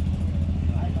too.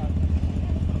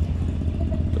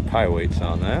 The pie weights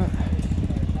on that.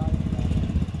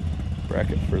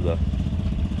 Bracket for the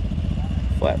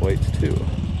flat weights too.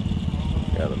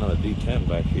 Got another D10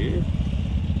 back here.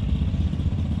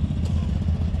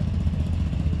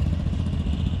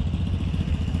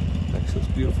 Next is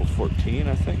beautiful 14,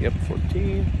 I think. Yep,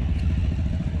 14.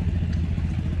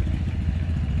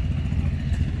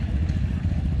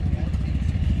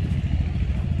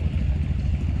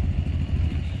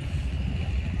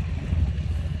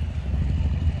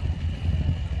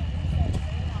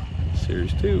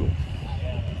 Series 2.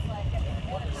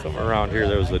 Somewhere around here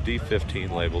there was a D15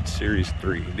 labeled Series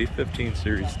 3. D15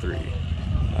 Series 3.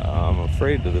 I'm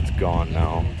afraid that it's gone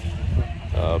now.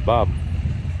 Bob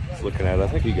is looking at it. I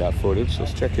think he got footage.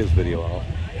 Let's check his video out.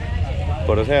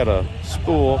 But it had a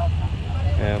spool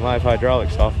and live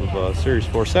hydraulics off of a Series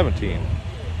 417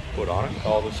 put on it,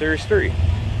 called the Series 3.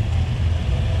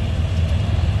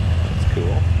 That's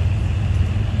cool.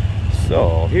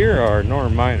 So here are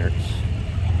Norm Miner's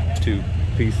two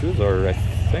pieces, or I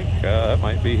think that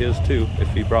might be his too, if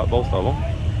he brought both of them.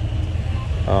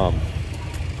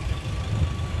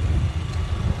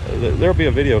 There'll be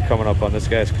a video coming up on this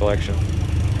guy's collection.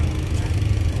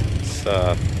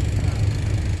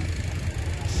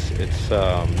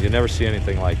 You never see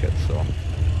anything like it, so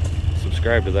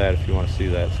subscribe to that if you want to see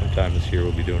that. Sometime this year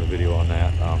we'll be doing a video on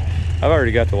that. I've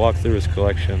already got to walk through his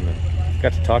collection and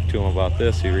got to talk to him about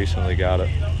this. He recently got it.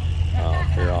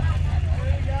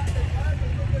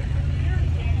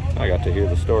 I got to hear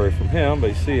the story from him, but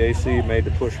you see, AC made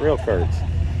to push rail carts.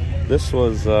 This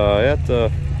was at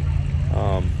the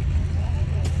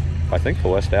I think the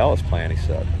West Allis plant, he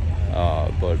said.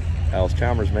 But Allis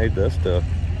Chalmers made this to,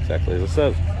 exactly as it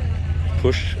says,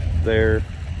 push their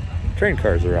train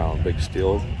cars around. Big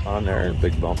steel on there and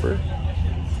big bumper.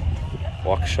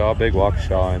 Waukesha, big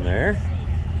Waukesha in there.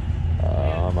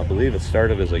 I believe it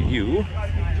started as a U,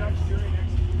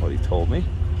 what he told me.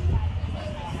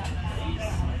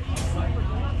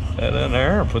 That in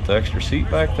there, put the extra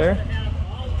seat back there.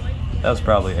 That was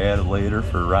probably added later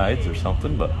for rides or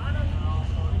something, but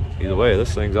either way,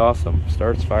 this thing's awesome.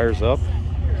 Starts, fires up.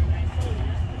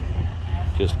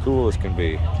 Just cool as can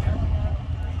be.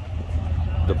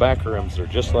 The back rims are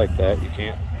just like that.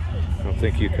 I don't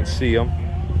think you can see them.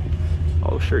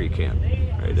 Oh, sure you can.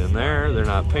 Right in there. They're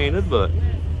not painted, but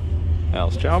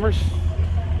Allis Chalmers.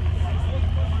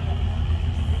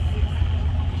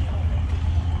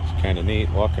 It's kind of neat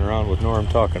walking around with Norm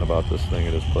talking about this thing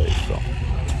at his place. So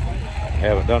I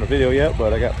haven't done a video yet,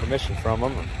 but I got permission from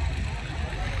him.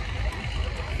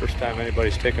 First time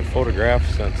anybody's taken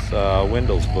photographs since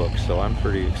Wendell's book, so I'm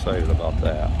pretty excited about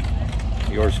that.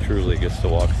 Yours truly gets to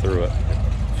walk through it.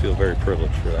 I feel very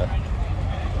privileged for that.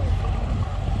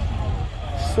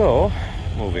 So,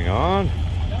 moving on,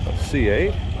 a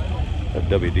C8, a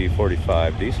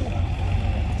WD-45 diesel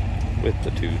with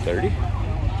the 230.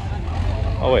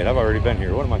 Oh wait, I've already been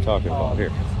here. What am I talking about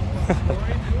here?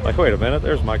 Like, wait a minute,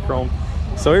 there's my chrome.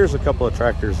 So here's a couple of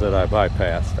tractors that I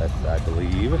bypassed, I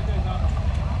believe.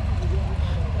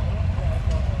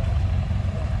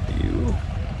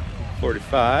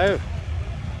 U45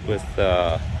 with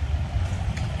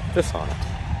this on it.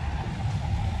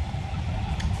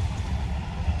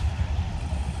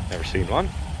 Never seen one.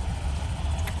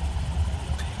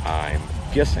 I'm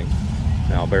guessing,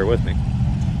 now bear with me,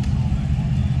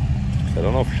 I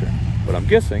don't know for sure, but I'm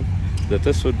guessing that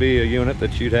this would be a unit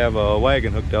that you'd have a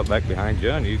wagon hooked up back behind you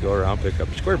and you go around and pick up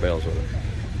your square bales with it.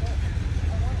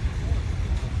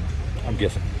 I'm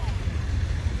guessing.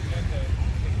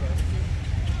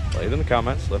 Leave in the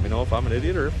comments, let me know if I'm an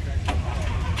idiot or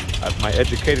if my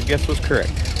educated guess was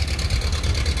correct.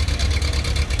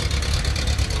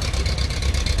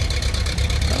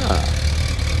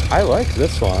 I like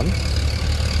this one.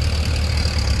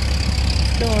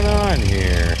 What's going on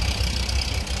here?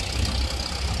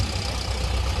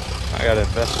 I gotta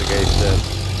investigate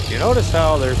this. You notice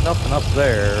how there's nothing up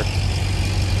there?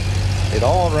 It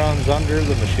all runs under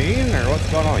the machine, or what's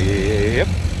going on? Yep.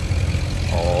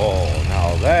 Oh,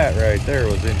 now that right there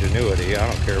was ingenuity. I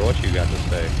don't care what you got to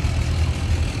say.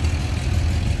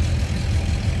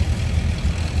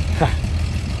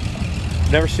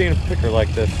 Never seen a picker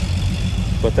like this.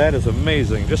 But that is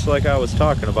amazing. Just like I was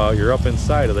talking about, you're up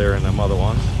inside of there in them other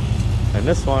ones. And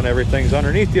this one, everything's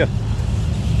underneath you.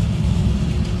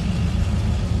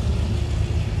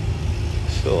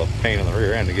 Still a pain in the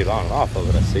rear end to get on and off of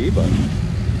it, I see, but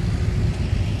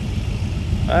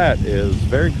that is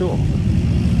very cool.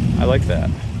 I like that.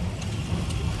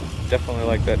 Definitely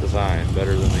like that design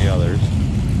better than the others.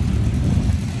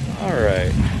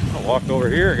 Alright, I'll walk over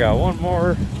here. I got one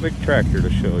more big tractor to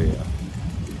show you.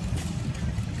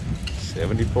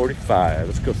 7045.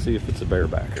 Let's go see if it's a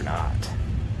bareback or not.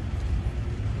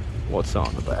 What's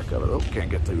on the back of it? Oh, can't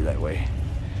get through that way.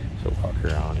 So walk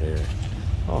around here.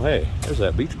 Oh, hey, there's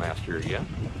that Beachmaster again.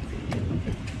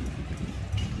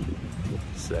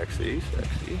 Sexy,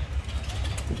 sexy.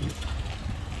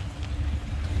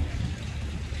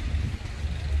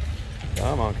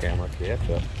 Come on, camera, catch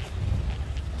up.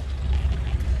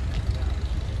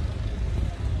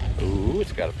 Ooh,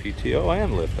 it's got a PTO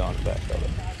and lift on the back of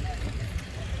it.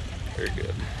 Very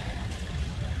good.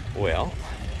 Well,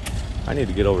 I need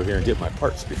to get over here and get my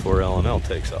parts before L&L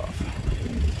takes off.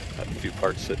 Got a few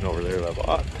parts sitting over there that I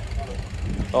bought.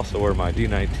 Also where my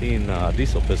D19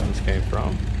 diesel pistons came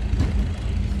from.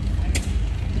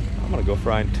 I'm gonna go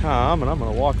find Tom and I'm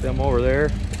gonna walk them over there.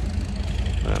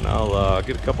 And I'll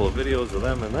get a couple of videos of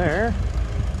them in there.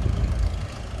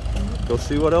 Go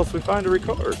see what else we find to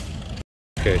record.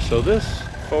 Okay, so this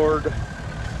Ford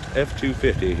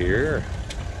F-250 here,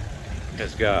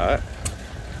 has got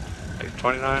a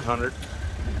 2900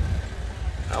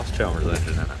 House Chalmers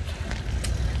engine in it.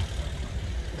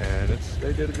 And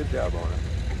they did a good job on it.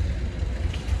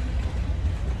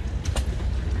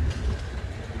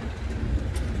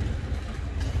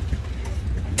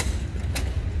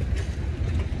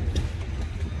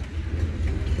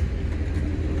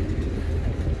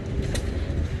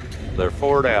 They're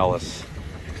Ford Alice.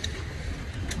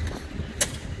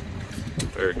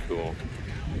 Very cool.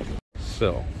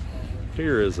 So,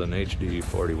 here is an HD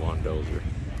 41 dozer.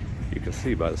 You can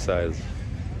see by the size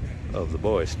of the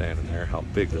boy standing there how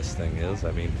big this thing is.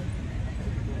 I mean,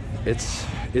 it's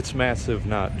massive,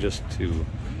 not just to,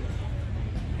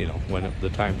 you know, the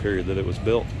time period that it was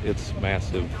built. It's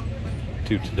massive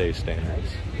to today's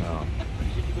standards. You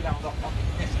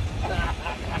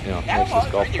know, makes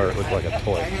this golf cart look like a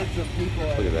toy. I had some people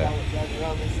Look at that. driving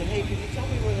around and said, hey, can you tell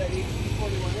me where that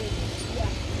HD41 is? Yeah,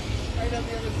 right on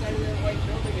the other side of that white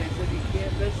building. I said, you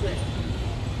can't miss it.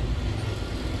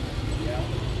 Yeah.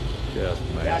 Just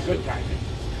Yeah, massive. good timing.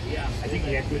 Yeah. I think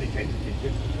he had good intentions, didn't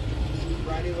you?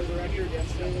 Friday was a record,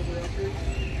 yesterday was a record.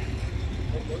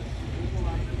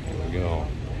 There we go.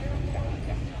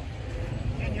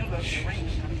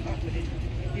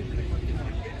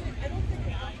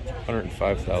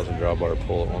 105,000 drawbar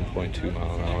pull at 1.2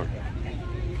 mile an hour.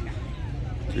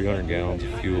 300 gallons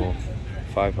of fuel.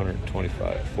 4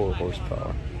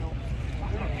 horsepower.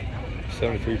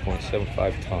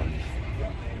 73.75 tons.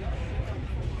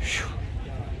 Whew.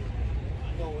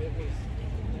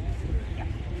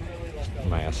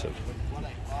 Massive.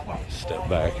 Step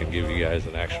back and give you guys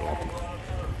an actual.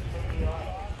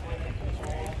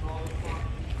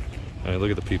 I mean,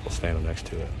 look at the people standing next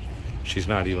to it. She's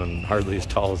not even hardly as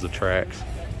tall as the tracks.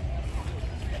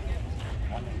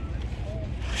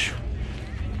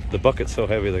 The bucket's so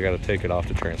heavy they got to take it off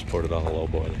to transport it on the low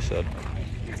boy, they said.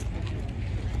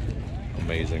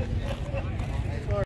 Amazing.